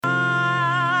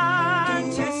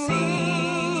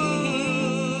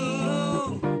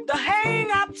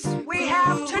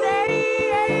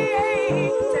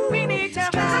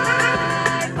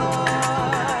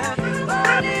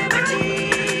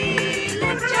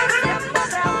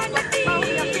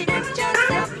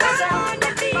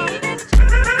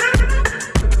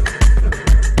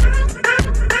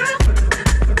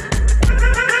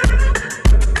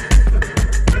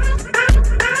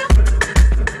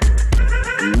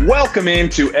Welcome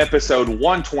into episode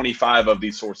 125 of the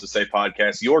Sources Say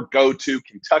podcast, your go-to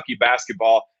Kentucky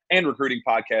basketball and recruiting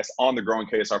podcast on the growing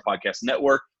KSR Podcast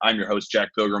Network. I'm your host, Jack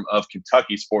Pilgrim of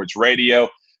Kentucky Sports Radio.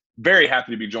 Very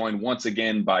happy to be joined once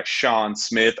again by Sean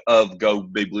Smith of Go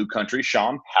Big Blue Country.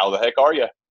 Sean, how the heck are you?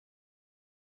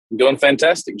 I'm doing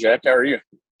fantastic, Jack. How are you?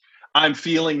 I'm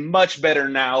feeling much better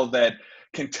now that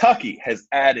Kentucky has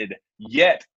added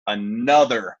yet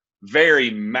another very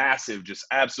massive, just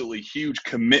absolutely huge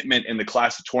commitment in the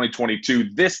class of 2022,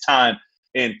 this time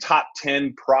in top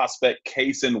 10 prospect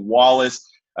Cason Wallace.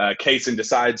 Cason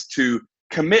decides to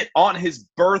commit on his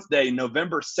birthday,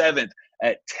 November 7th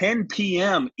at 10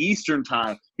 p.m. Eastern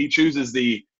time. He chooses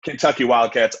the Kentucky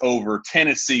Wildcats over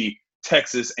Tennessee,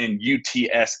 Texas, and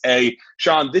UTSA.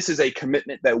 Sean, this is a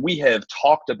commitment that we have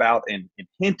talked about and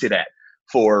hinted at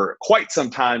for quite some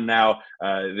time now.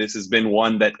 This has been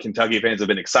one that Kentucky fans have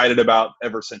been excited about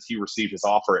ever since he received his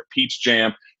offer at Peach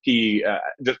Jam. He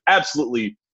just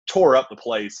absolutely tore up the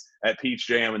place at Peach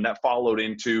Jam, and that followed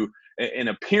into an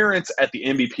appearance at the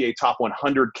NBPA Top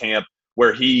 100 camp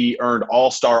where he earned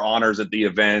all-star honors at the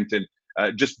event. And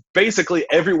just basically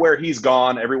everywhere he's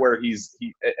gone, every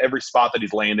spot that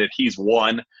he's landed, he's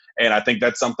won. And I think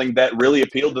that's something that really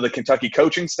appealed to the Kentucky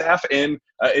coaching staff, and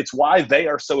it's why they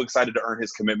are so excited to earn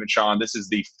his commitment, Sean. This is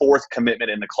the fourth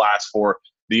commitment in the class for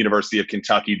the University of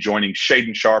Kentucky, joining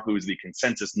Shaedon Sharpe, who is the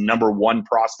consensus number 1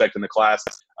 prospect in the class,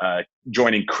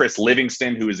 joining Chris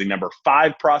Livingston, who is the number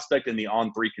 5 prospect in the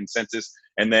On3 consensus,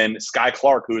 and then Sky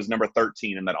Clark, who is number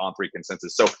 13 in that On3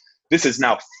 consensus. So this is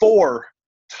now 4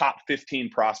 top 15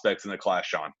 prospects in the class,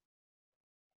 Sean.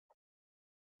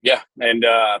 Yeah, and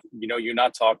you and I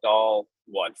talked all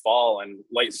fall and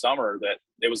late summer that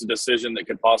it was a decision that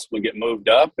could possibly get moved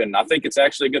up, and I think it's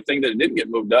actually a good thing that it didn't get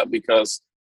moved up because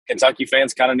Kentucky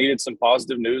fans kind of needed some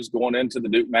positive news going into the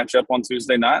Duke matchup on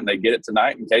Tuesday night, and they get it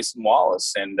tonight in Cason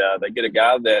Wallace, and they get a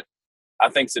guy that I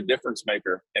think is a difference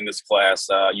maker in this class.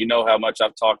 You know how much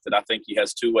I've talked that I think he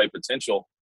has two-way potential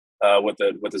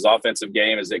with his offensive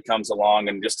game as it comes along,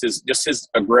 and just his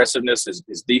aggressiveness,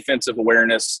 his defensive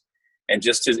awareness, and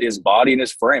just his body and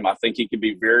his frame. I think he could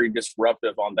be very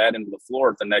disruptive on that end of the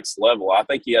floor at the next level. I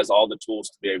think he has all the tools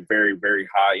to be a very, very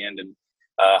high-end and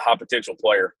high potential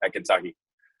player at Kentucky.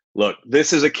 Look,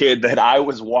 this is a kid that I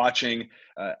was watching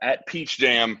at Peach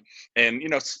Jam and,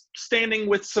 standing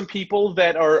with some people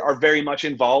that are very much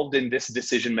involved in this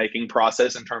decision-making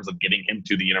process in terms of getting him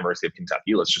to the University of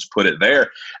Kentucky, let's just put it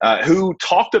there, who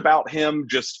talked about him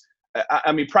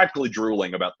practically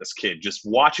drooling about this kid, just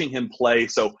watching him play.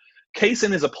 So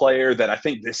Cason is a player that I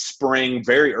think this spring,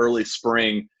 very early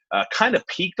spring, kind of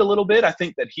peaked a little bit. I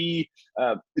think that he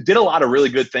did a lot of really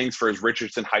good things for his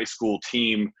Richardson High School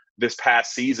team this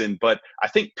past season, but I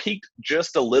think peaked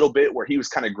just a little bit where he was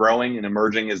kind of growing and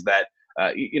emerging as that,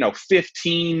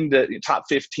 15 to top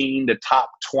 15 to top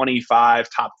 25,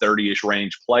 top 30-ish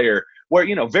range player where,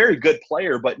 very good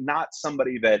player, but not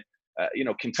somebody that,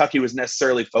 Kentucky was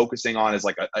necessarily focusing on as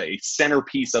like a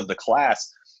centerpiece of the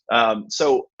class.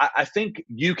 So I think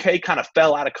UK kind of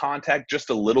fell out of contact just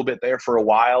a little bit there for a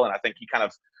while, and I think he kind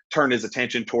of turned his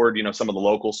attention toward, some of the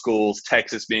local schools,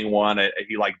 Texas being one.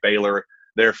 He liked Baylor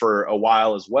there for a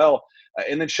while as well.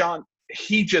 And then Sean,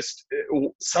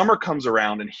 summer comes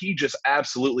around and he just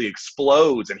absolutely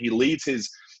explodes, and he leads his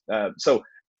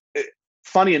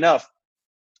funny enough,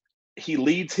 he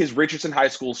leads his Richardson High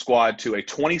School squad to a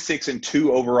 26-2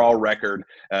 overall record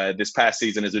this past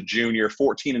season as a junior,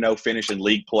 14-0 finish in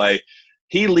league play.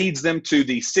 He leads them to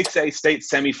the 6A state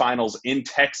semifinals in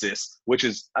Texas, which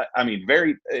is,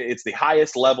 it's the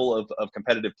highest level of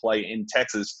competitive play in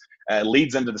Texas.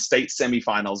 Leads them to the state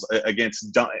semifinals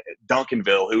against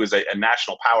Duncanville, who is a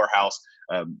national powerhouse.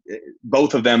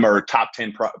 Both of them are top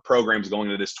 10 programs going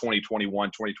into this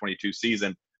 2021-2022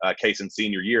 season, Cason's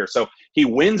senior year. So he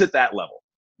wins at that level.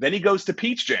 Then he goes to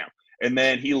Peach Jam, and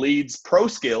then he leads Pro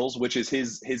Skills, which is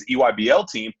his EYBL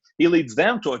team. He leads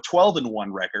them to a 12-1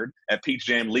 record at Peach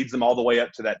Jam, leads them all the way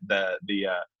up to the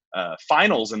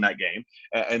finals in that game.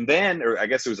 And then, or I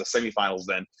guess it was a semifinals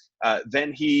then.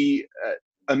 Then he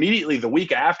immediately the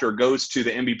week after goes to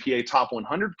the NBPA Top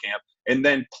 100 camp and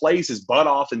then plays his butt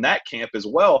off in that camp as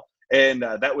well. And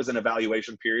that was an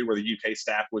evaluation period where the UK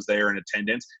staff was there in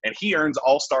attendance, and he earns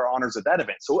all-star honors at that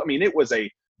event. So, it was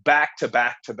a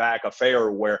back-to-back-to-back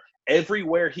affair where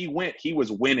everywhere he went, he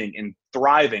was winning and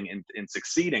thriving and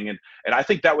succeeding. And I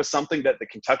think that was something that the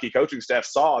Kentucky coaching staff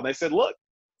saw, and they said, look,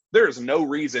 there's no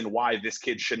reason why this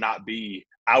kid should not be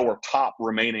our top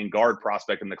remaining guard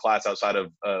prospect in the class outside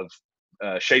of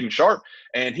Shaden Sharp,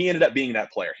 and he ended up being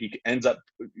that player. He ends up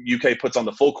UK puts on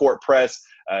the full court press,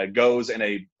 goes in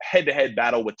a head-to-head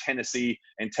battle with Tennessee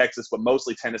and Texas, but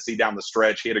mostly Tennessee down the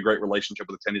stretch. He had a great relationship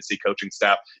with the Tennessee coaching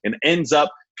staff and ends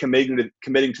up committing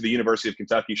to the University of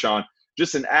Kentucky, Sean.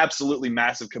 Just an absolutely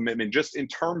massive commitment, just in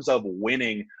terms of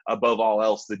winning above all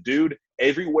else. The dude,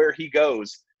 everywhere he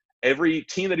goes, every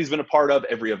team that he's been a part of,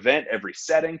 every event, every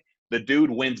setting, the dude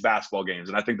wins basketball games.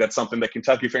 And I think that's something that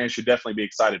Kentucky fans should definitely be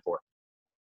excited for.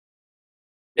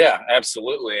 Yeah,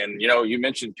 absolutely. And, you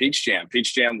mentioned Peach Jam.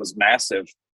 Peach Jam was massive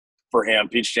for him.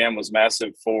 Peach Jam was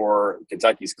massive for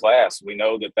Kentucky's class. We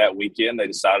know that weekend they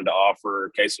decided to offer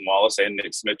Cason Wallace and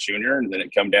Nick Smith Jr., and then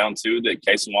it come down to that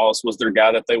Cason Wallace was their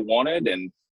guy that they wanted,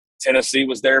 and Tennessee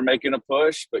was there making a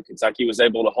push, but Kentucky was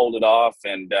able to hold it off.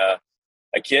 And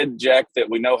a kid, Jack, that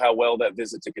we know how well that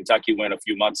visit to Kentucky went a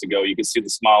few months ago. You could see the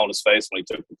smile on his face when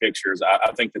he took the pictures.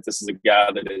 I think that this is a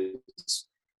guy that is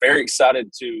very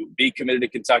excited to be committed to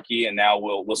Kentucky, and now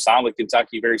we'll sign with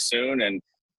Kentucky very soon. And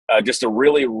just a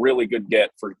really, really good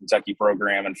get for the Kentucky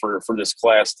program and for this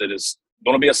class that is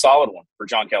going to be a solid one for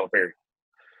John Calipari.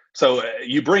 So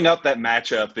you bring up that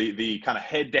matchup, the kind of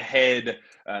head-to-head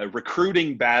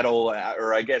recruiting battle,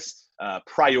 or I guess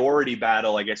priority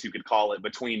battle, I guess you could call it,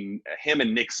 between him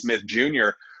and Nick Smith Jr.,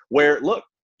 where, look,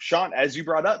 Sean, as you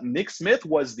brought up, Nick Smith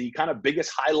was the kind of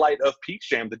biggest highlight of Peach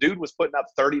Jam. The dude was putting up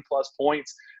 30-plus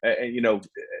points,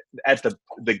 at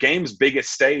the game's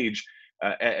biggest stage.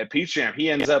 At Peach Jam,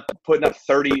 he ends up putting up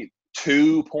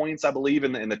 32 points, I believe,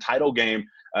 in the title game.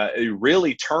 It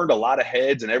really turned a lot of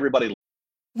heads, and everybody.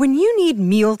 When you need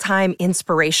mealtime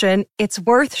inspiration, it's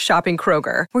worth shopping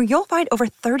Kroger, where you'll find over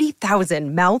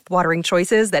 30,000 mouth-watering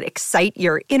choices that excite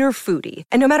your inner foodie.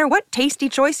 And no matter what tasty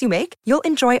choice you make, you'll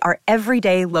enjoy our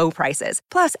everyday low prices,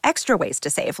 plus extra ways to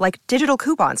save, like digital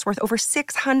coupons worth over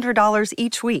 $600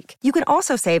 each week. You can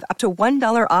also save up to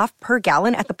 $1 off per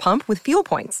gallon at the pump with fuel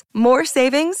points. More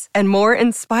savings and more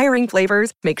inspiring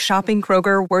flavors make shopping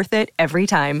Kroger worth it every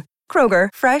time. Kroger,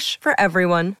 fresh for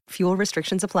everyone. Fuel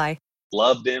restrictions apply.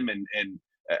 Loved him and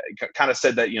kind of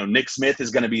said that, Nick Smith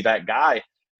is going to be that guy.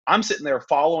 I'm sitting there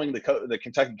following the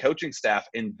Kentucky coaching staff,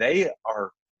 and they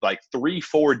are like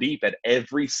 3-4 deep at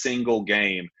every single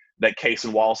game that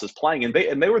Cason Wallace is playing. And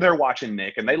they were there watching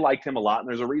Nick, and they liked him a lot. And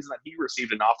there's a reason that he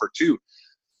received an offer too.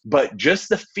 But just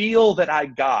the feel that I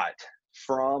got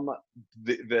from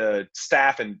the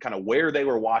staff and kind of where they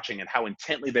were watching and how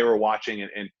intently they were watching,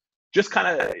 and just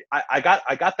kind of I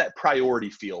got that priority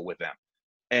feel with them.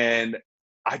 And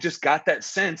I just got that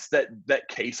sense that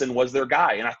Cason was their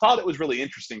guy. And I thought it was really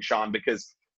interesting, Sean,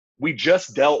 because we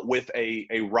just dealt with a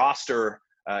roster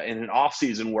in an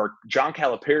offseason where John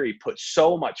Calipari put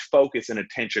so much focus and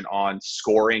attention on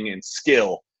scoring and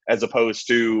skill as opposed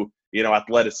to,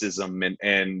 athleticism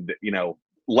and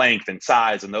length and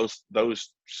size and those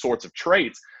sorts of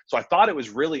traits. So I thought it was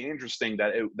really interesting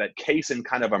that Cason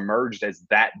kind of emerged as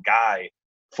that guy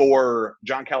for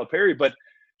John Calipari. But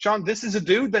Sean, this is a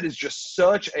dude that is just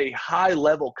such a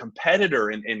high-level competitor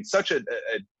and such a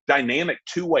dynamic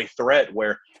two-way threat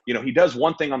where, he does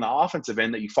one thing on the offensive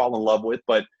end that you fall in love with,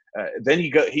 but then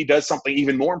he does something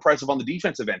even more impressive on the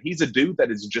defensive end. He's a dude that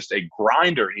is just a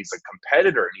grinder, and he's a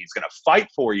competitor, and he's going to fight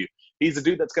for you. He's a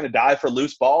dude that's going to dive for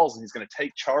loose balls, and he's going to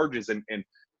take charges and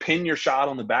pin your shot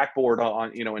on the backboard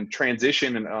on in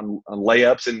transition and on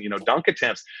layups and, dunk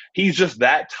attempts. He's just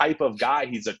that type of guy.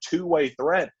 He's a two-way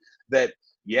threat that –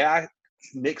 yeah,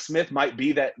 Nick Smith might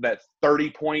be that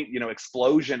 30-point,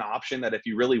 explosion option that if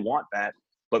you really want that.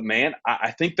 But, man, I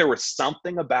think there was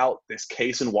something about this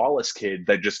Cason Wallace kid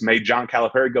that just made John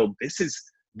Calipari go, this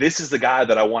is the guy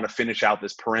that I want to finish out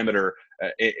this perimeter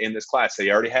in this class.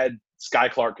 He already had Sky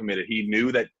Clark committed. He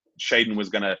knew that Shaden was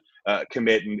going to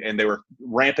commit, and they were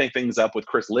ramping things up with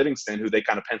Chris Livingston, who they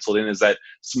kind of penciled in as that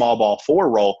small ball 4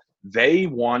 role. They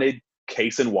wanted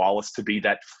Cason Wallace to be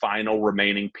that final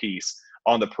remaining piece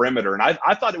on the perimeter. And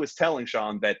I thought it was telling,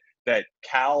 Sean, that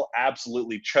Cal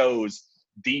absolutely chose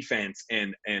defense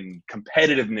and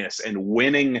competitiveness and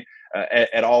winning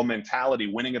at all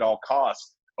mentality, winning at all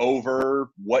costs over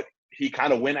what he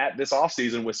kind of went at this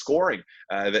offseason with scoring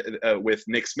with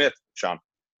Nick Smith, Sean.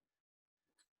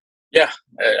 Yeah,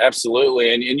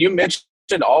 absolutely. And you mentioned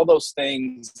all those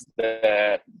things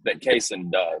that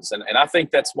Cason does. And I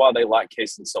think that's why they like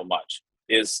Cason so much.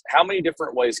 Is how many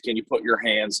different ways can you put your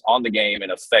hands on the game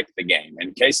and affect the game?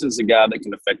 And Cason's a guy that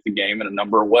can affect the game in a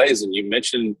number of ways. And you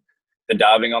mentioned the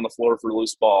diving on the floor for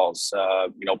loose balls,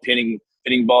 pinning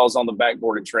balls on the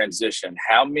backboard in transition.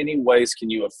 How many ways can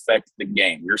you affect the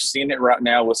game? You're seeing it right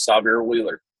now with Sahvir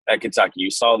Wheeler. at Kentucky.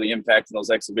 You saw the impact in those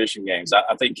exhibition games.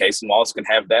 I think Cason Wallace can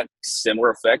have that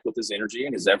similar effect with his energy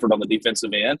and his effort on the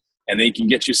defensive end, and then he can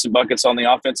get you some buckets on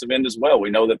the offensive end as well. We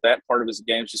know that part of his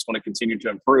game is just going to continue to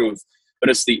improve, but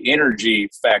it's the energy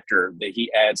factor that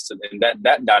he adds to them.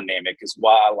 That dynamic is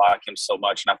why I like him so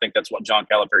much, and I think that's what John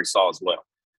Calipari saw as well.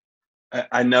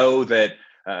 I know that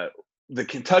the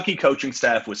Kentucky coaching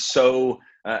staff was so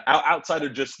outside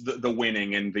of just the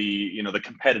winning and the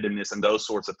competitiveness and those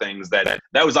sorts of things, that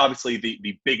was obviously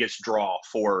the biggest draw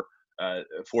for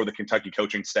the Kentucky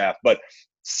coaching staff. But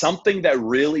something that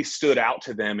really stood out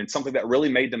to them and something that really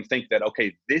made them think that,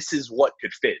 okay, this is what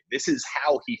could fit. This is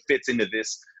how he fits into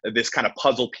this kind of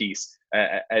puzzle piece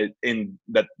in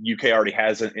that UK already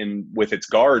has in with its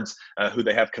guards who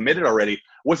they have committed already,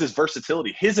 was his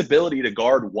versatility, his ability to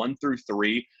guard 1 through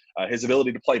 3, his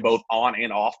ability to play both on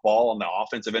and off ball on the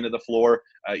offensive end of the floor.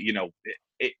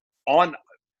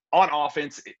 On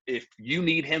offense, if you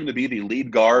need him to be the lead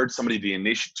guard, somebody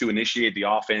to initiate the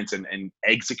offense and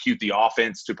execute the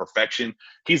offense to perfection,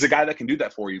 he's a guy that can do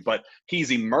that for you. But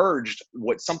he's emerged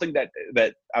something that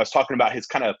I was talking about, his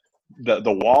kind of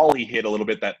the wall he hit a little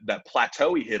bit, that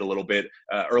plateau he hit a little bit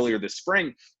earlier this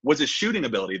spring, was his shooting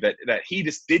ability, that he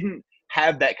just didn't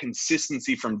have that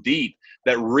consistency from deep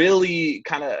that really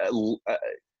kind of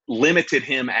limited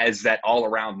him as that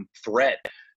all-around threat.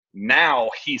 Now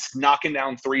he's knocking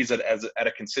down threes at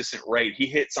a consistent rate. He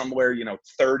hit somewhere,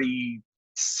 36%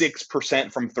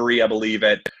 from 3, I believe,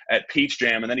 at Peach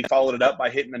Jam. And then he followed it up by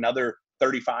hitting another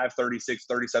 35, 36,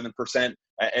 37%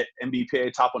 at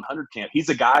NBPA Top 100 camp. He's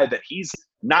a guy that he's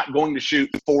not going to shoot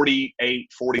 48,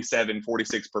 47,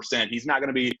 46%. He's not going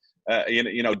to be,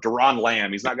 Deron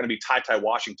Lamb. He's not going to be Ty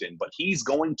Washington, but he's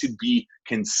going to be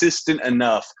consistent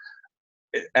enough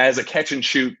as a catch and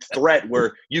shoot threat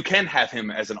where you can have him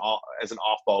as an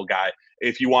off-ball guy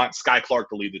if you want Sky Clark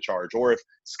to lead the charge, or if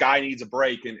Sky needs a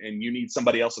break and you need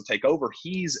somebody else to take over,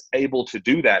 he's able to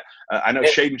do that. I know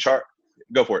Shaedon Sharpe.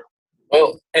 Go for it.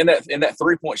 Well, and that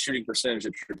 3-point shooting percentage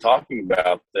that you're talking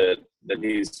about that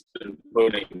he's been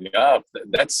putting up,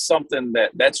 that's something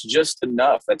that's just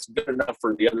enough. That's good enough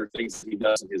for the other things that he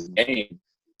does in his game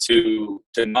to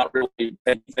not really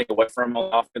take anything away from him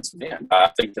on the offensive end.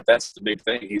 I think that's the big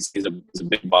thing. He's a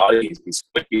big body. He's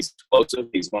quick. He's explosive.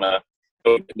 He's going to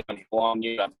go downhill on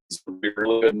you. I think he's going to be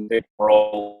really good in pick and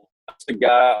roll. That's the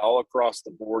guy all across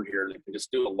the board here that can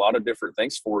just do a lot of different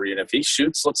things for you. And if he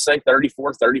shoots, let's say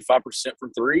 34, 35%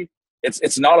 from 3,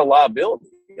 it's not a liability.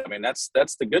 I mean, that's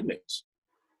the good news.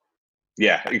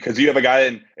 Yeah, because you have a guy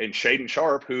in Shaedon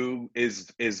Sharpe who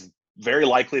is very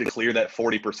likely to clear that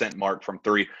 40% mark from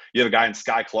 3. You have a guy in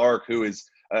Sky Clark who is,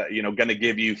 going to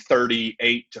give you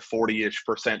 38 to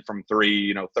 40-ish% from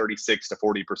 3, 36 to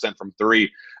 40% from 3.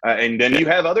 And then you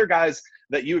have other guys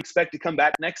that you expect to come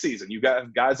back next season. You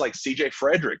got guys like CJ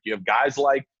Frederick. You have guys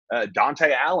like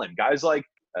Dante Allen, guys like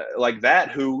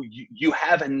that who you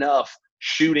have enough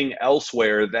shooting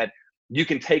elsewhere that you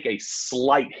can take a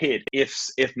slight hit if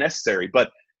necessary. But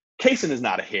Cason is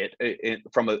not a hit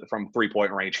from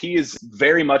 3-point range. He is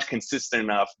very much consistent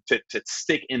enough to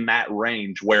stick in that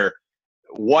range where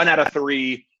 1 out of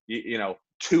 3,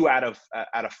 2 out of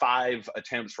 5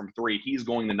 attempts from 3, he's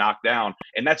going to knock down.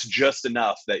 And that's just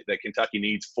enough that Kentucky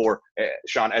needs for,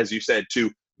 Sean, as you said,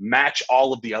 to match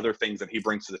all of the other things that he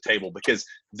brings to the table, because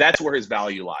that's where his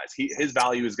value lies. His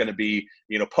value is going to be,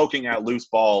 poking out loose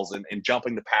balls and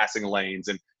jumping the passing lanes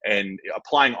and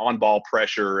applying on-ball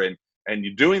pressure and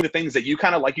you're doing the things that you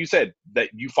kind of, like you said, that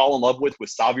you fall in love with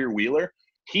Sahvir Wheeler.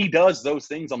 He does those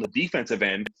things on the defensive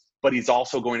end, but he's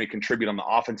also going to contribute on the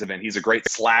offensive end. He's a great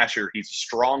slasher. He's a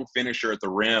strong finisher at the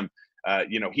rim.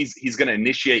 He's going to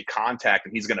initiate contact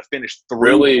and he's going to finish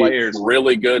through players.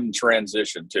 Really good in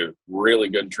transition too. Really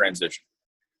good in transition.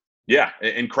 Yeah,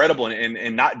 incredible,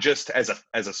 and not just as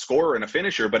a scorer and a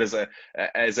finisher, but as a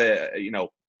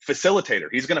facilitator.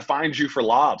 He's going to find you for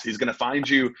lobs. He's going to find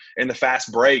you in the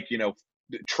fast break,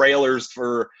 trailers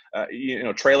for,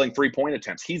 trailing 3-point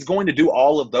attempts. He's going to do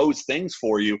all of those things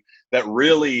for you that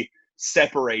really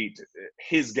separate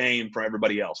his game from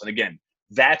everybody else. And again,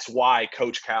 that's why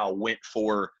Coach Cal went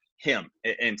for him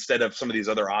instead of some of these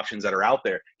other options that are out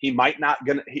there. He might not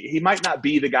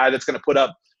be the guy that's going to put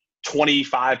up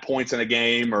 25 points in a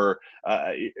game or,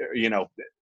 not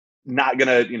going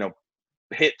to,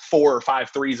 hit 4 or 5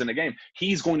 threes in a game.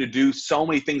 He's going to do so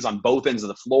many things on both ends of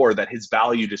the floor that his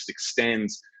value just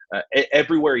extends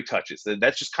everywhere he touches.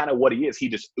 That's just kind of what he is. He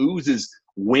just oozes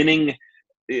winning.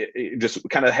 He just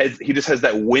has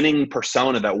that winning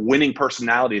persona, that winning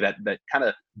personality that kind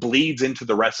of bleeds into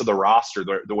the rest of the roster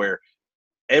where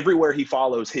everywhere he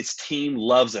follows, his team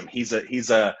loves him. He's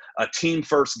a team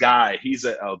first guy. He's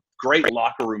a great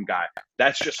locker room guy.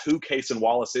 That's just who Cason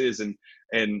Wallace is.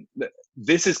 And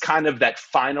this is kind of that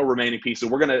final remaining piece. So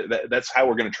that's how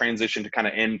we're gonna transition to kind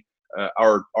of end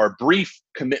our brief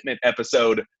commitment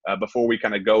episode before we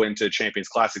kind of go into Champions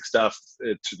Classic stuff.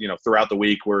 Throughout the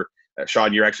week, where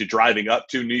Sean, you're actually driving up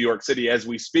to New York City as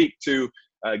we speak to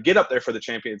get up there for the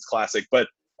Champions Classic. But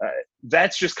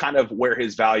that's just kind of where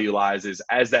his value lies, is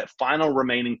as that final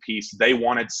remaining piece. They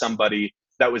wanted somebody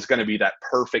that was going to be that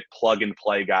perfect plug and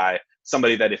play guy,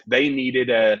 somebody that if they needed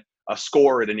a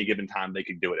score at any given time, they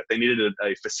could do it. If they needed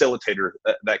a facilitator,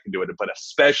 that can do it. But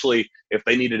especially if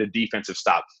they needed a defensive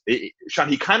stop. Sean,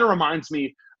 he kind of reminds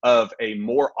me of a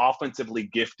more offensively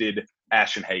gifted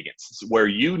Ashton Hagans, where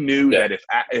you knew that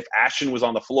if Ashton was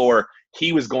on the floor,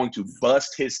 he was going to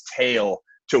bust his tail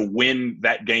to win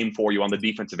that game for you on the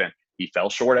defensive end. He fell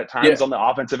short at times on the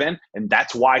offensive end, and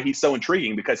that's why he's so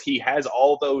intriguing, because he has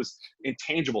all those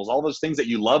intangibles, all those things that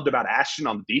you loved about Ashton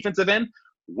on the defensive end,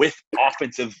 with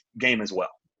offensive game as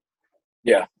well.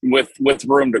 Yeah, with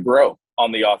room to grow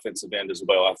on the offensive end as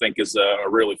well, I think is a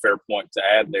really fair point to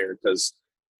add there, because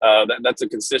that's a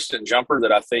consistent jumper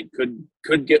that I think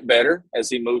could get better as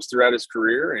he moves throughout his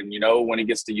career. And, when he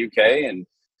gets to UK and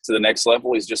to the next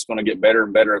level, he's just going to get better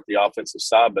and better at the offensive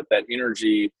side. But that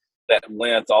energy, that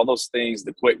length, all those things,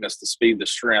 the quickness, the speed, the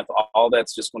strength, all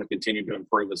that's just going to continue to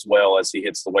improve as well as he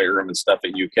hits the weight room and stuff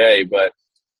at UK. But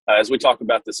as we talk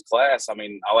about this class,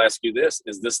 I'll ask you this.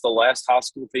 Is this the last high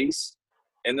school piece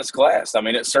in this class?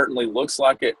 It certainly looks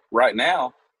like it right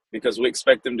now, because we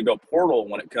expect them to go portal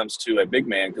when it comes to a big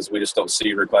man, because we just don't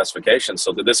see reclassification.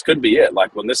 So that this could be it.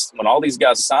 Like when all these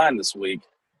guys sign this week,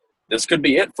 this could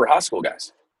be it for high school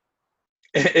guys.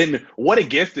 And what a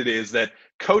gift it is that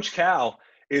Coach Cal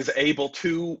is able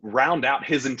to round out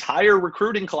his entire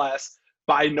recruiting class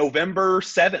by November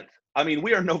 7th.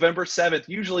 We are November 7th.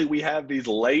 Usually we have these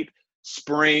late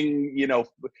spring,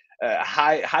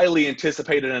 highly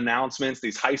anticipated announcements,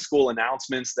 these high school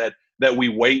announcements that we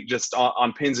wait just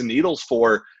on pins and needles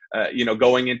for,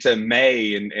 going into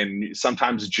May and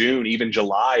sometimes June, even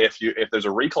July, if there's a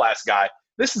reclass guy.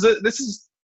 This is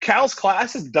Cal's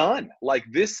class is done. Like,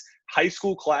 this high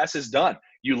school class is done.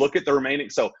 You look at the remaining,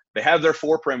 so they have their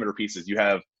 4 perimeter pieces. You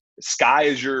have Sky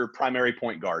as your primary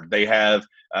point guard. They have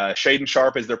Shaden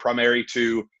Sharp as their primary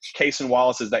 2. Cason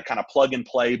Wallace is that kind of plug and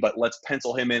play, but let's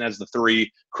pencil him in as the 3.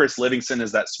 Chris Livingston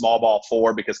is that small ball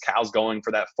 4, because Cal's going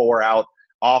for that 4-out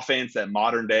offense, that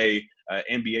modern day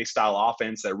NBA style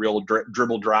offense, that real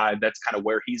dribble drive. That's kind of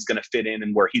where he's going to fit in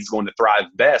and where he's going to thrive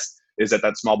best, is at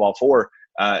that small ball 4.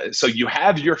 So you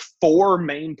have your 4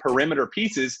 main perimeter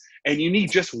pieces, and you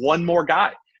need just one more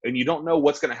guy. And you don't know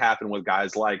what's going to happen with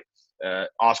guys like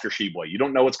Oscar Sheboy. You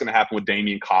don't know what's going to happen with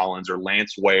Damian Collins or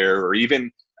Lance Ware, or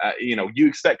even, you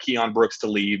expect Keon Brooks to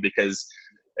leave, because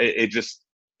it just,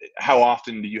 how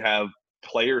often do you have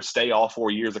players stay all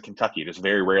 4 years at Kentucky? It just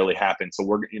very rarely happens. So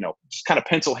we're, just kind of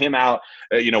pencil him out.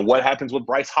 What happens with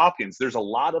Bryce Hopkins? There's a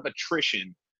lot of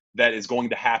attrition that is going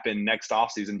to happen next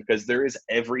offseason, because there is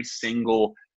every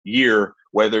single year,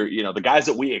 whether, the guys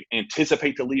that we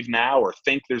anticipate to leave now or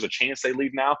think there's a chance they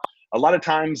leave now, a lot of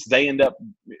times they end up,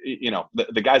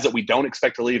 the guys that we don't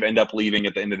expect to leave end up leaving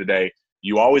at the end of the day.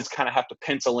 You always kind of have to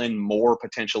pencil in more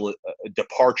potential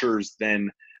departures than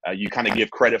you kind of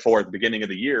give credit for at the beginning of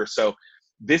the year. So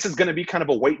this is going to be kind of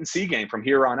a wait and see game from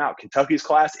here on out. Kentucky's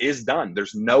class is done.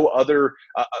 There's no other,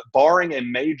 barring a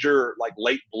major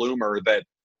late bloomer that,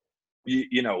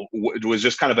 was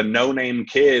just kind of a no-name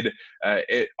kid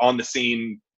on the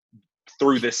scene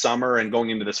through this summer and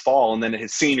going into this fall. And then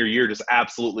his senior year just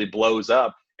absolutely blows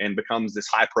up and becomes this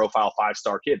high-profile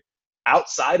 5-star kid.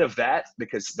 Outside of that,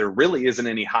 because there really isn't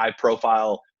any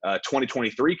high-profile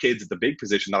 2023 kids at the big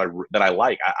position that I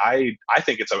like. I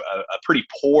think it's a pretty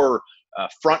poor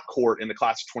front court in the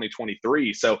class of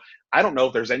 2023. So I don't know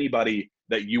if there's anybody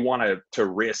that you want to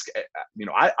risk.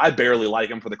 I barely like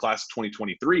him for the class of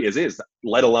 2023 as is,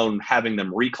 let alone having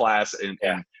them reclass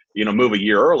and move a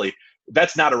year early.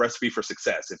 That's not a recipe for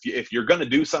success. If you're going to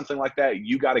do something like that,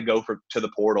 you got to go to the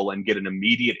portal and get an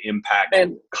immediate impact,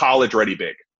 college ready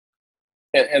big.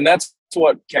 And that's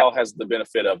what Cal has the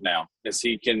benefit of now, is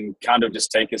he can kind of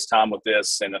just take his time with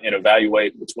this and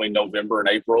evaluate between November and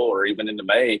April, or even into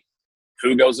May,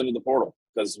 who goes into the portal.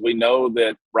 Because we know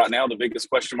that right now the biggest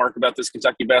question mark about this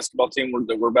Kentucky basketball team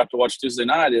that we're about to watch Tuesday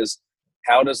night is,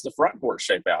 how does the front court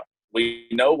shape out? We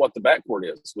know what the backcourt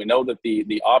is. We know that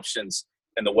the options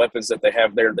and the weapons that they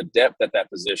have there, the depth at that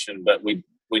position, but we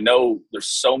know there's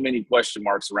so many question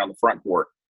marks around the front court.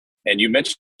 And you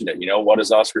mentioned it. What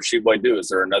does Oscar Tshiebwe do? Is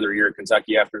there another year at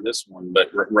Kentucky after this one? But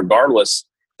regardless,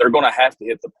 they're going to have to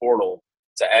hit the portal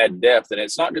to add depth. And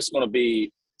it's not just going to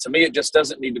be, to me, it just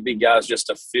doesn't need to be guys just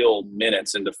to fill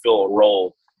minutes and to fill a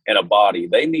role in a body.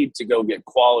 They need to go get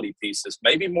quality pieces,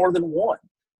 maybe more than one,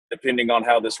 depending on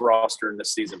how this roster and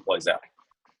this season plays out.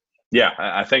 Yeah,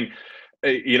 I think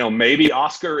maybe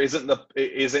Oscar isn't the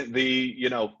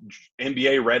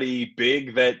NBA ready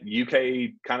big that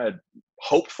UK kind of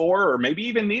hoped for, or maybe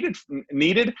even needed,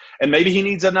 and maybe he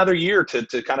needs another year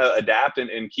to kind of adapt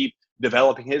and keep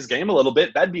developing his game a little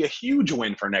bit. That'd be a huge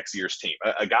win for next year's team.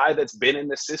 A guy that's been in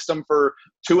the system for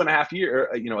 2.5 years,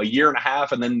 a year and a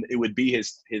half, and then it would be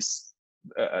his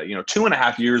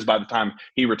 2.5 years by the time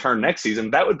he returned next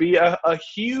season. That would be a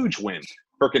huge win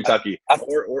for Kentucky.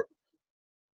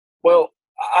 Well,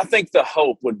 I think the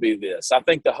hope would be this. I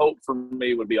think the hope for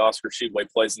me would be Oscar Tshiebwe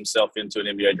plays himself into an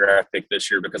NBA draft pick this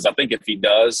year, because I think if he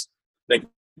does, I think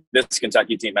this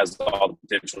Kentucky team has all the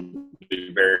potential to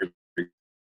be very, very.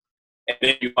 And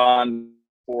then you find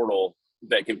a portal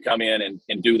that can come in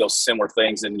and do those similar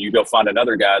things, and you go find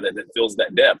another guy that fills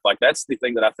that depth. Like, that's the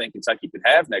thing that I think Kentucky could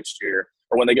have next year,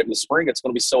 or when they get in the spring, it's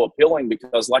going to be so appealing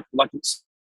because like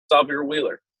Xavier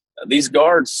Wheeler, these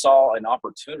guards saw an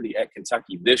opportunity at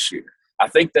Kentucky this year. I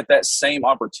think that same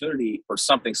opportunity or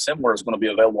something similar is going to be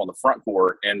available on the front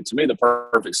court. And to me, the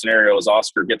perfect scenario is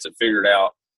Oscar gets it figured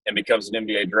out and becomes an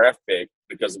NBA draft pick,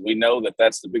 because we know that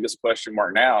that's the biggest question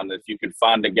mark now. And if you could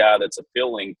find a guy that's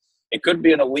appealing, it could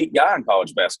be an elite guy in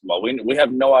college basketball. We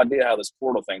have no idea how this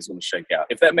portal thing is going to shake out,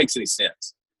 if that makes any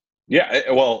sense.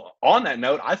 Yeah, well, on that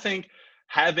note, I think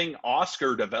having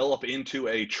Oscar develop into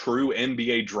a true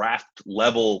NBA draft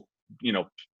level,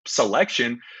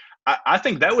 selection, I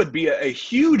think that would be a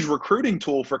huge recruiting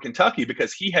tool for Kentucky,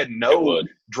 because he had no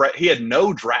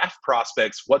draft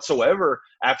prospects whatsoever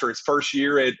after his first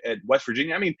year at West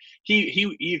Virginia. I mean,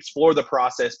 he explored the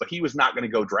process, but he was not going to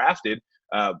go drafted,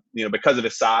 because of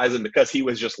his size and because he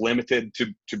was just limited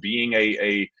to being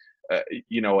a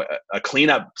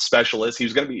cleanup specialist. He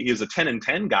was a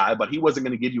 10-and-10 guy, but he wasn't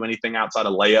going to give you anything outside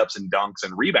of layups and dunks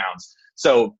and rebounds.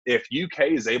 So if UK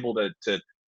is able to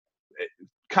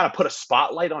kind of put a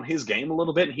spotlight on his game a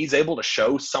little bit, and he's able to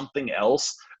show something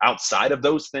else outside of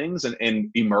those things and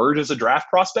emerge as a draft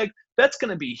prospect, that's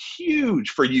going to be huge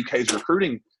for UK's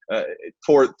recruiting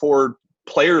for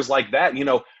players like that.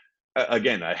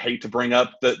 Again, I hate to bring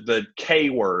up the K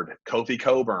word, Kofi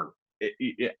Cockburn,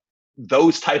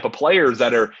 those type of players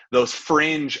that are those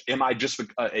fringe, am I just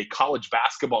a college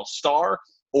basketball star,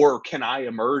 or can I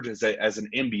emerge as an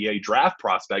NBA draft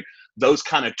prospect? Those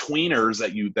kind of tweeners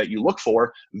that you look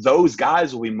for, those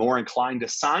guys will be more inclined to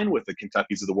sign with the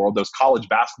Kentuckys of the world, those college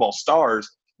basketball stars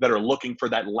that are looking for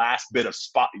that last bit of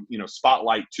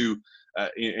spotlight to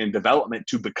in development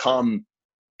to become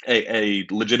a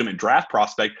legitimate draft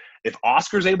prospect. If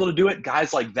Oscar's able to do it,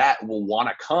 guys like that will want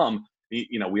to come.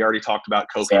 We already talked about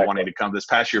Kofi wanting to come this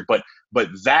past year, but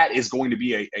that is going to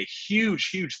be a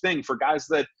huge thing for guys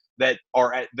that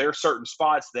are at their certain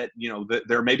spots that,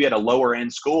 they're maybe at a lower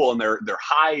end school and they're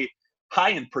high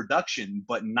in production,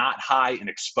 but not high in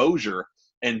exposure.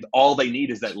 And all they need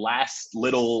is that last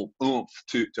little oomph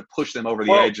to push them over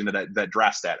the edge into that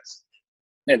draft status.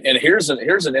 And here's an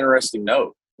interesting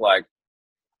note. Like,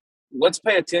 let's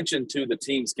pay attention to the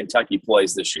teams Kentucky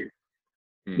plays this year.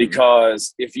 Mm-hmm.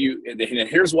 Because and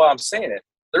here's why I'm saying it.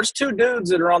 There's two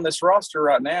dudes that are on this roster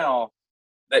right now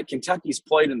that Kentucky's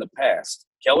played in the past.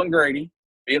 Kellen Grady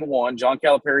being one. John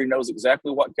Calipari knows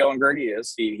exactly what Kellen Grady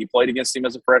is. He played against him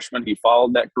as a freshman. He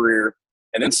followed that career.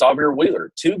 And then Xavier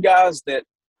Wheeler, two guys that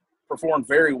performed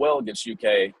very well against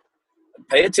UK.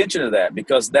 Pay attention to that,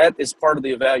 because that is part of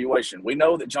the evaluation. We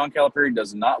know that John Calipari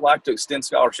does not like to extend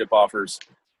scholarship offers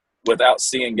without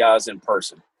seeing guys in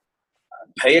person.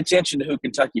 Pay attention to who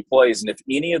Kentucky plays, and if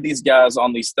any of these guys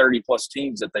on these 30-plus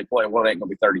teams that they play, well, it ain't going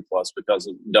to be 30-plus because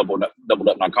of doubled up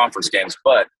non-conference games,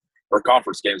 but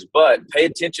pay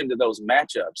attention to those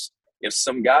matchups. If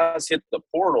some guys hit the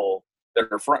portal that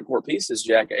are front court pieces,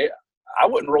 Jack, I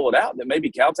wouldn't rule it out that maybe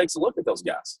Cal takes a look at those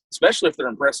guys, especially if they're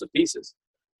impressive pieces.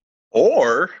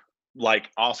 Or like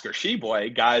Oscar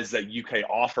Tshiebwe, guys that UK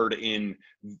offered in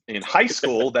high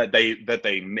school that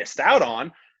they missed out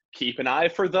on. Keep an eye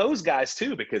for those guys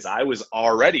too, because I was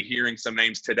already hearing some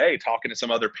names today, talking to some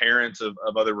other parents of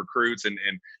other recruits and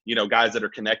guys that are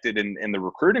connected in the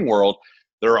recruiting world.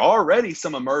 There are already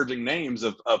some emerging names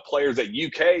of players that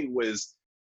UK was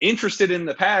interested in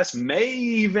the past, may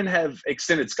even have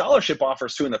extended scholarship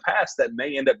offers to in the past, that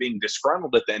may end up being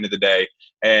disgruntled at the end of the day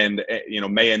and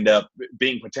may end up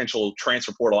being potential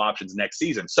transfer portal options next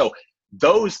season. So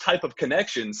those type of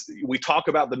connections, we talk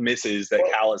about the misses that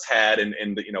Cal has had, and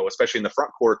especially in the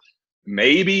front court.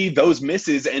 Maybe those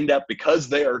misses end up because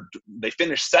they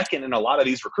finish second in a lot of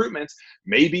these recruitments.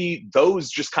 Maybe those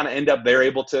just kind of end up they're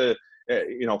able to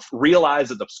realize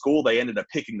that the school they ended up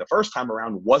picking the first time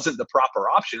around wasn't the proper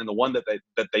option and the one that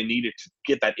they needed to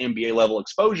get that NBA level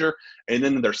exposure. And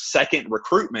then their second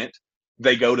recruitment,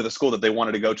 they go to the school that they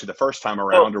wanted to go to the first time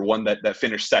around, or one that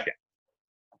finished second.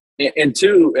 And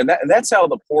that's how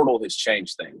the portal has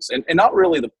changed things. And not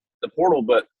really the portal,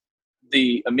 but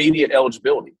the immediate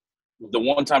eligibility, the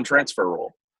one-time transfer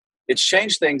rule. It's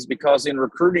changed things because in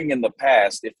recruiting in the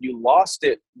past, if you lost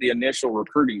the initial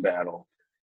recruiting battle,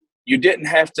 you didn't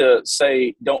have to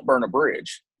say don't burn a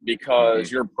bridge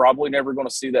because you're probably never going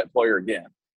to see that player again.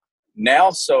 Now,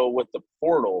 so with the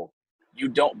portal, you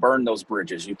don't burn those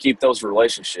bridges. You keep those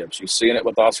relationships. You're seeing it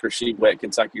with Oscar Tshiebwe at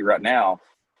Kentucky right now.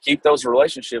 Keep those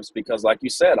relationships because, like you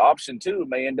said, option 2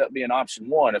 may end up being option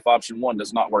 1 if option 1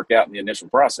 does not work out in the initial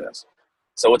process.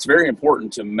 So it's very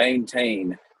important to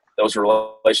maintain those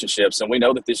relationships. And we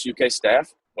know that this UK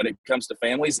staff, when it comes to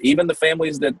families, even the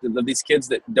families that these kids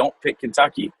that don't pick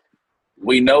Kentucky,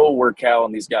 we know where Cal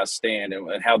and these guys stand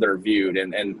and how they're viewed.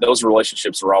 And those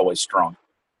relationships are always strong.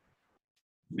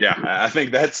 Yeah, I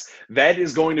think that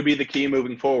is going to be the key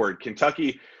moving forward.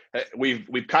 Kentucky, we've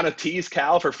kind of teased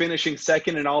Cal for finishing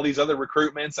second in all these other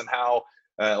recruitments and how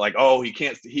he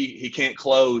can't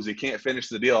close, he can't finish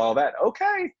the deal, all that.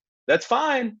 Okay, that's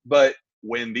fine. But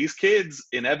when these kids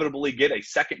inevitably get a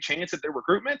second chance at their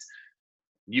recruitments,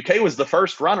 UK was the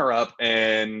first runner-up,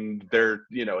 and they're,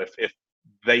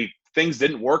 if things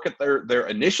didn't work at their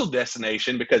initial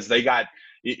destination because they got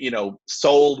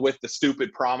sold with the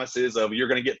stupid promises of you're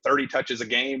going to get 30 touches a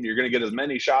game, you're going to get as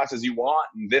many shots as you want,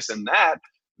 and this and that.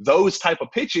 Those type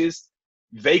of pitches,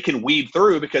 they can weed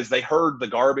through because they heard the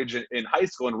garbage in high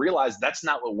school and realized that's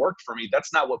not what worked for me.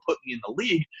 That's not what put me in the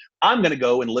league. I'm going to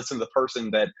go and listen to the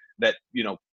person that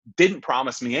didn't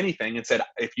promise me anything and said,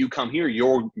 if you come here,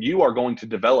 you are going to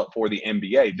develop for the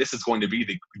NBA. This is going to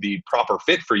be the proper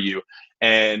fit for you.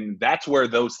 And that's where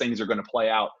those things are going to play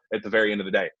out at the very end of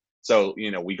the day. So,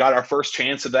 we got our first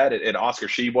chance of that at Oscar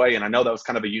Tshiebwe, and I know that was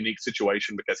kind of a unique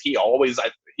situation because he always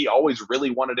really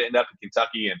wanted to end up in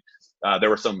Kentucky, and there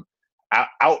were some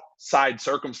outside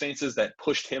circumstances that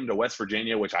pushed him to West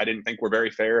Virginia, which I didn't think were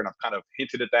very fair, and I've kind of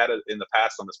hinted at that in the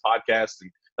past on this podcast, and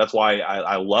that's why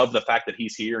I love the fact that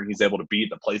he's here and he's able to be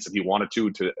at the place that he wanted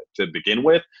to begin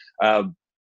with.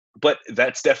 But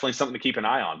that's definitely something to keep an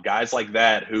eye on. Guys like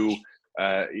that who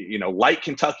like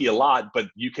Kentucky a lot, but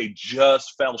UK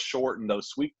just fell short in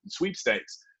those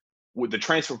sweepstakes. With the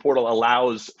transfer portal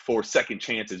allows for second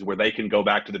chances where they can go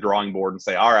back to the drawing board and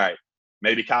say, all right,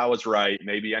 maybe Kyle was right.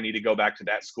 Maybe I need to go back to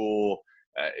that school.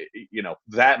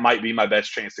 That might be my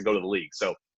best chance to go to the league.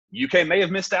 So UK may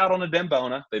have missed out on a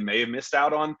Dembona. They may have missed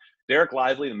out on Derek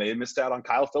Lively. They may have missed out on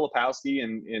Kyle Filipowski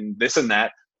and this and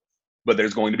that. But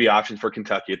there's going to be options for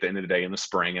Kentucky at the end of the day in the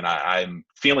spring, and I'm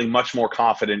feeling much more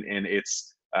confident in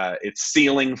its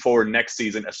ceiling for next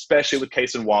season, especially with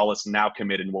Cason Wallace now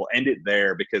committed. And we'll end it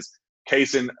there because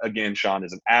Cason, again, Sean,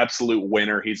 is an absolute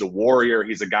winner. He's a warrior.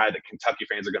 He's a guy that Kentucky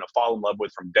fans are going to fall in love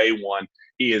with from day one.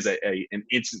 He is an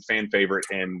instant fan favorite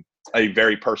and a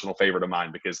very personal favorite of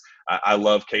mine because I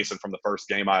love Cason from the first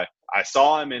game. I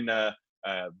saw him, and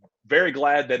very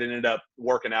glad that it ended up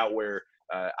working out where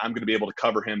I'm going to be able to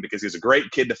cover him because he's a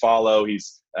great kid to follow.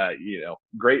 He's,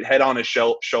 great head on his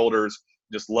shoulders,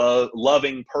 just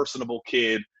loving, personable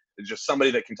kid. Just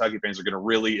somebody that Kentucky fans are going to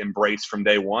really embrace from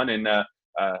day one. And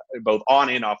both on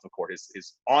and off the court.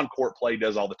 His on-court play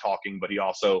does all the talking, but he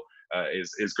also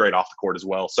is great off the court as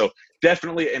well. So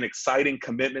definitely an exciting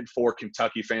commitment for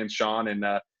Kentucky fans, Sean. And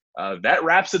that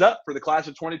wraps it up for the class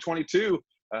of 2022.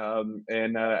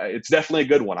 It's definitely a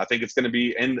good one. I think it's going to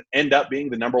be end up being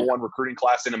the number one recruiting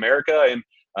class in America. And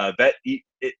that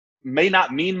it may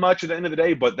not mean much at the end of the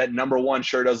day, but that number one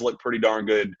sure does look pretty darn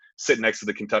good sitting next to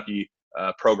the Kentucky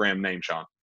program name, Sean.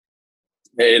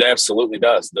 It absolutely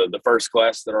does. The first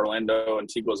class that Orlando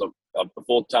Antigua was a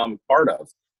full-time part of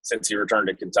since he returned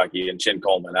to Kentucky, and Chin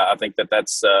Coleman. I think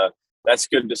that's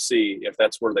good to see if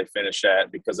that's where they finish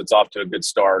at because it's off to a good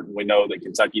start. We know that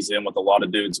Kentucky's in with a lot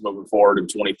of dudes moving forward in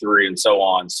 23 and so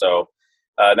on. So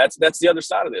that's the other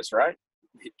side of this, right?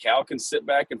 Cal can sit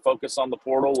back and focus on the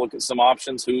portal, look at some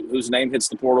options, whose name hits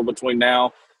the portal between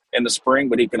now and the spring,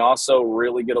 but he can also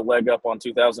really get a leg up on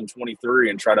 2023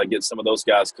 and try to get some of those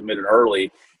guys committed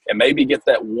early and maybe get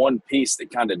that one piece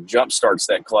that kind of jumpstarts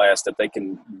that class that they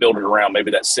can build it around, maybe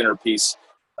that centerpiece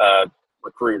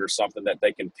recruit or something that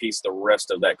they can piece the rest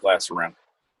of that class around.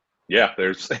 Yeah,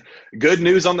 there's good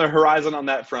news on the horizon on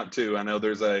that front too. I know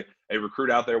there's a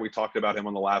recruit out there. We talked about him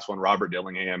on the last one, Robert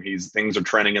Dillingham. Things are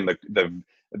trending in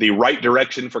the right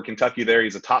direction for Kentucky there.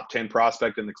 He's a top 10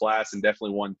 prospect in the class and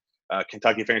definitely one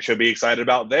Kentucky fans should be excited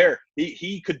about there.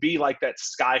 He could be like that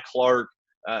Sky Clark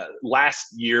last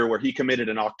year where he committed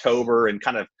in October and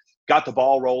kind of got the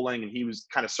ball rolling, and he was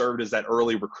kind of served as that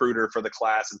early recruiter for the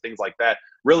class and things like that.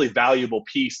 Really valuable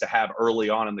piece to have early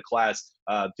on in the class.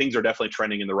 Things are definitely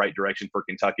trending in the right direction for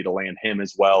Kentucky to land him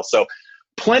as well. So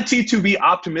plenty to be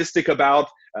optimistic about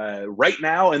right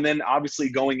now. And then obviously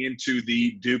going into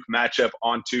the Duke matchup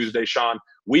on Tuesday, Sean,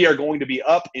 we are going to be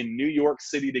up in New York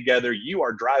City together. You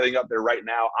are driving up there right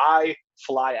now. I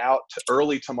fly out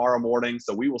early tomorrow morning,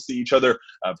 so we will see each other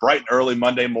bright and early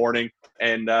Monday morning.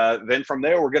 And then from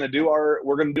there, we're going to do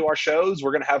our shows.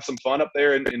 We're going to have some fun up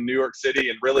there in New York City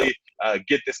and really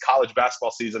get this college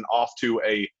basketball season off to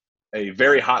a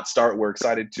very hot start. We're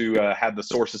excited to have the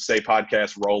Sources Say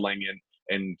podcast rolling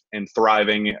and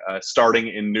thriving, starting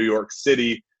in New York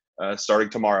City, starting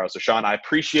tomorrow. So, Sean, I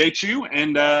appreciate you.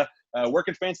 And where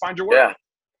can fans find your work?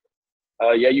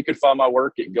 You can find my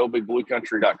work at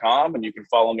gobigbluecountry.com, and you can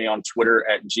follow me on Twitter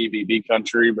at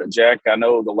GBBCountry. But, Jack, I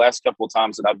know the last couple of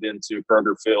times that I've been to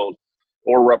Kroger Field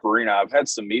or Rupp Arena, I've had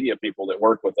some media people that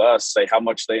work with us say how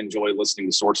much they enjoy listening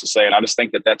to Sources Say, and I just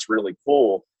think that that's really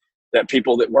cool that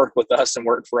people that work with us and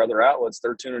work for other outlets,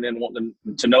 they're tuning in wanting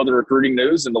to know the recruiting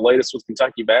news and the latest with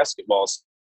Kentucky basketball. So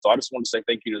I just want to say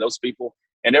thank you to those people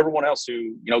and everyone else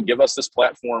who, give us this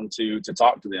platform to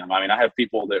talk to them. I mean, I have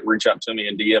people that reach out to me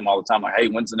in DM all the time, like, hey,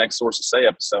 when's the next Sources Say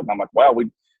episode? And I'm like, wow,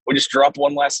 we just dropped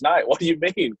one last night. What do you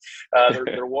mean?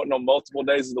 They're wanting on multiple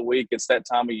days of the week. It's that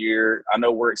time of year. I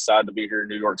know we're excited to be here in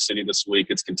New York City this week.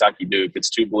 It's Kentucky Duke. It's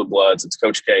two blue bloods. It's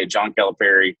Coach K, John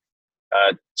Calipari,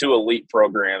 two elite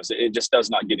programs. It just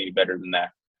does not get any better than that.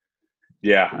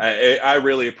 Yeah, I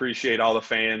really appreciate all the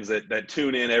fans that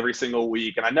tune in every single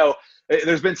week. And I know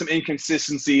there's been some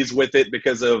inconsistencies with it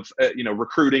because of,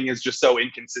 recruiting is just so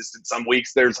inconsistent. Some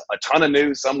weeks there's a ton of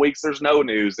news. Some weeks there's no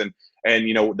news. And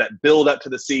that build up to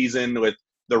the season with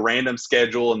the random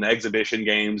schedule and the exhibition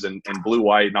games and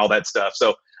blue-white and all that stuff.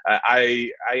 So I'm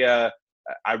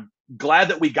glad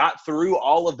that we got through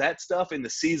all of that stuff and the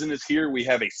season is here. We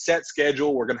have a set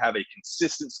schedule. We're going to have a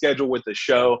consistent schedule with the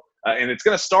show. And it's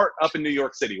going to start up in New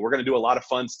York City. We're going to do a lot of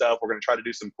fun stuff. We're going to try to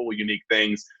do some cool, unique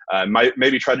things.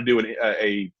 Maybe try to do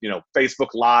a Facebook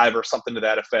Live or something to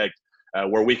that effect,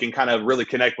 where we can kind of really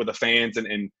connect with the fans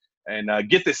and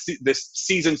get this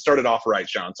season started off right,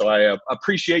 Sean. So I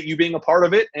appreciate you being a part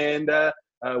of it, and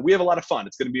we have a lot of fun.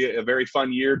 It's going to be a very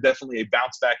fun year, definitely a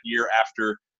bounce back year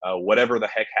after whatever the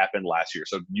heck happened last year.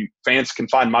 So you fans can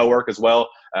find my work as well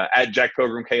at Jack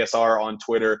Pilgrim KSR on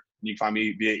Twitter. You can find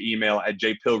me via email at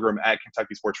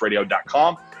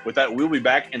jpilgrim@KentuckySportsRadio.com. With that, we'll be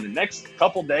back in the next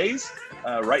couple days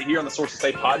right here on the Sources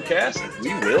Say podcast.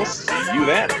 We will see you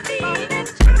then.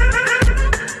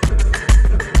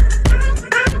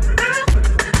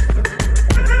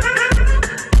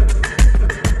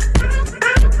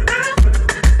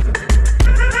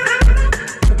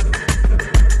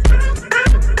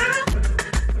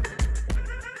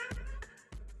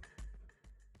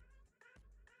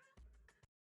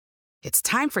 It's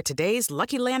time for today's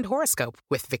Lucky Land horoscope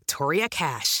with Victoria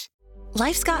Cash.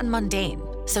 Life's gotten mundane,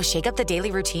 so shake up the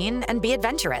daily routine and be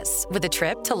adventurous with a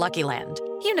trip to Lucky Land.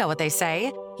 You know what they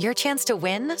say, your chance to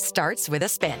win starts with a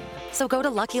spin. So go to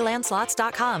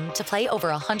LuckyLandSlots.com to play over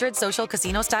 100 social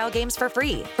casino-style games for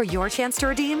free for your chance to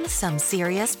redeem some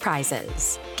serious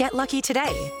prizes. Get lucky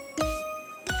today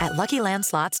at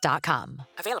LuckyLandSlots.com.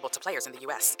 Available to players in the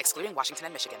U.S., excluding Washington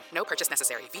and Michigan. No purchase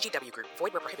necessary. VGW Group.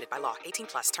 Void where prohibited by law.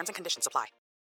 18+. Terms and conditions apply.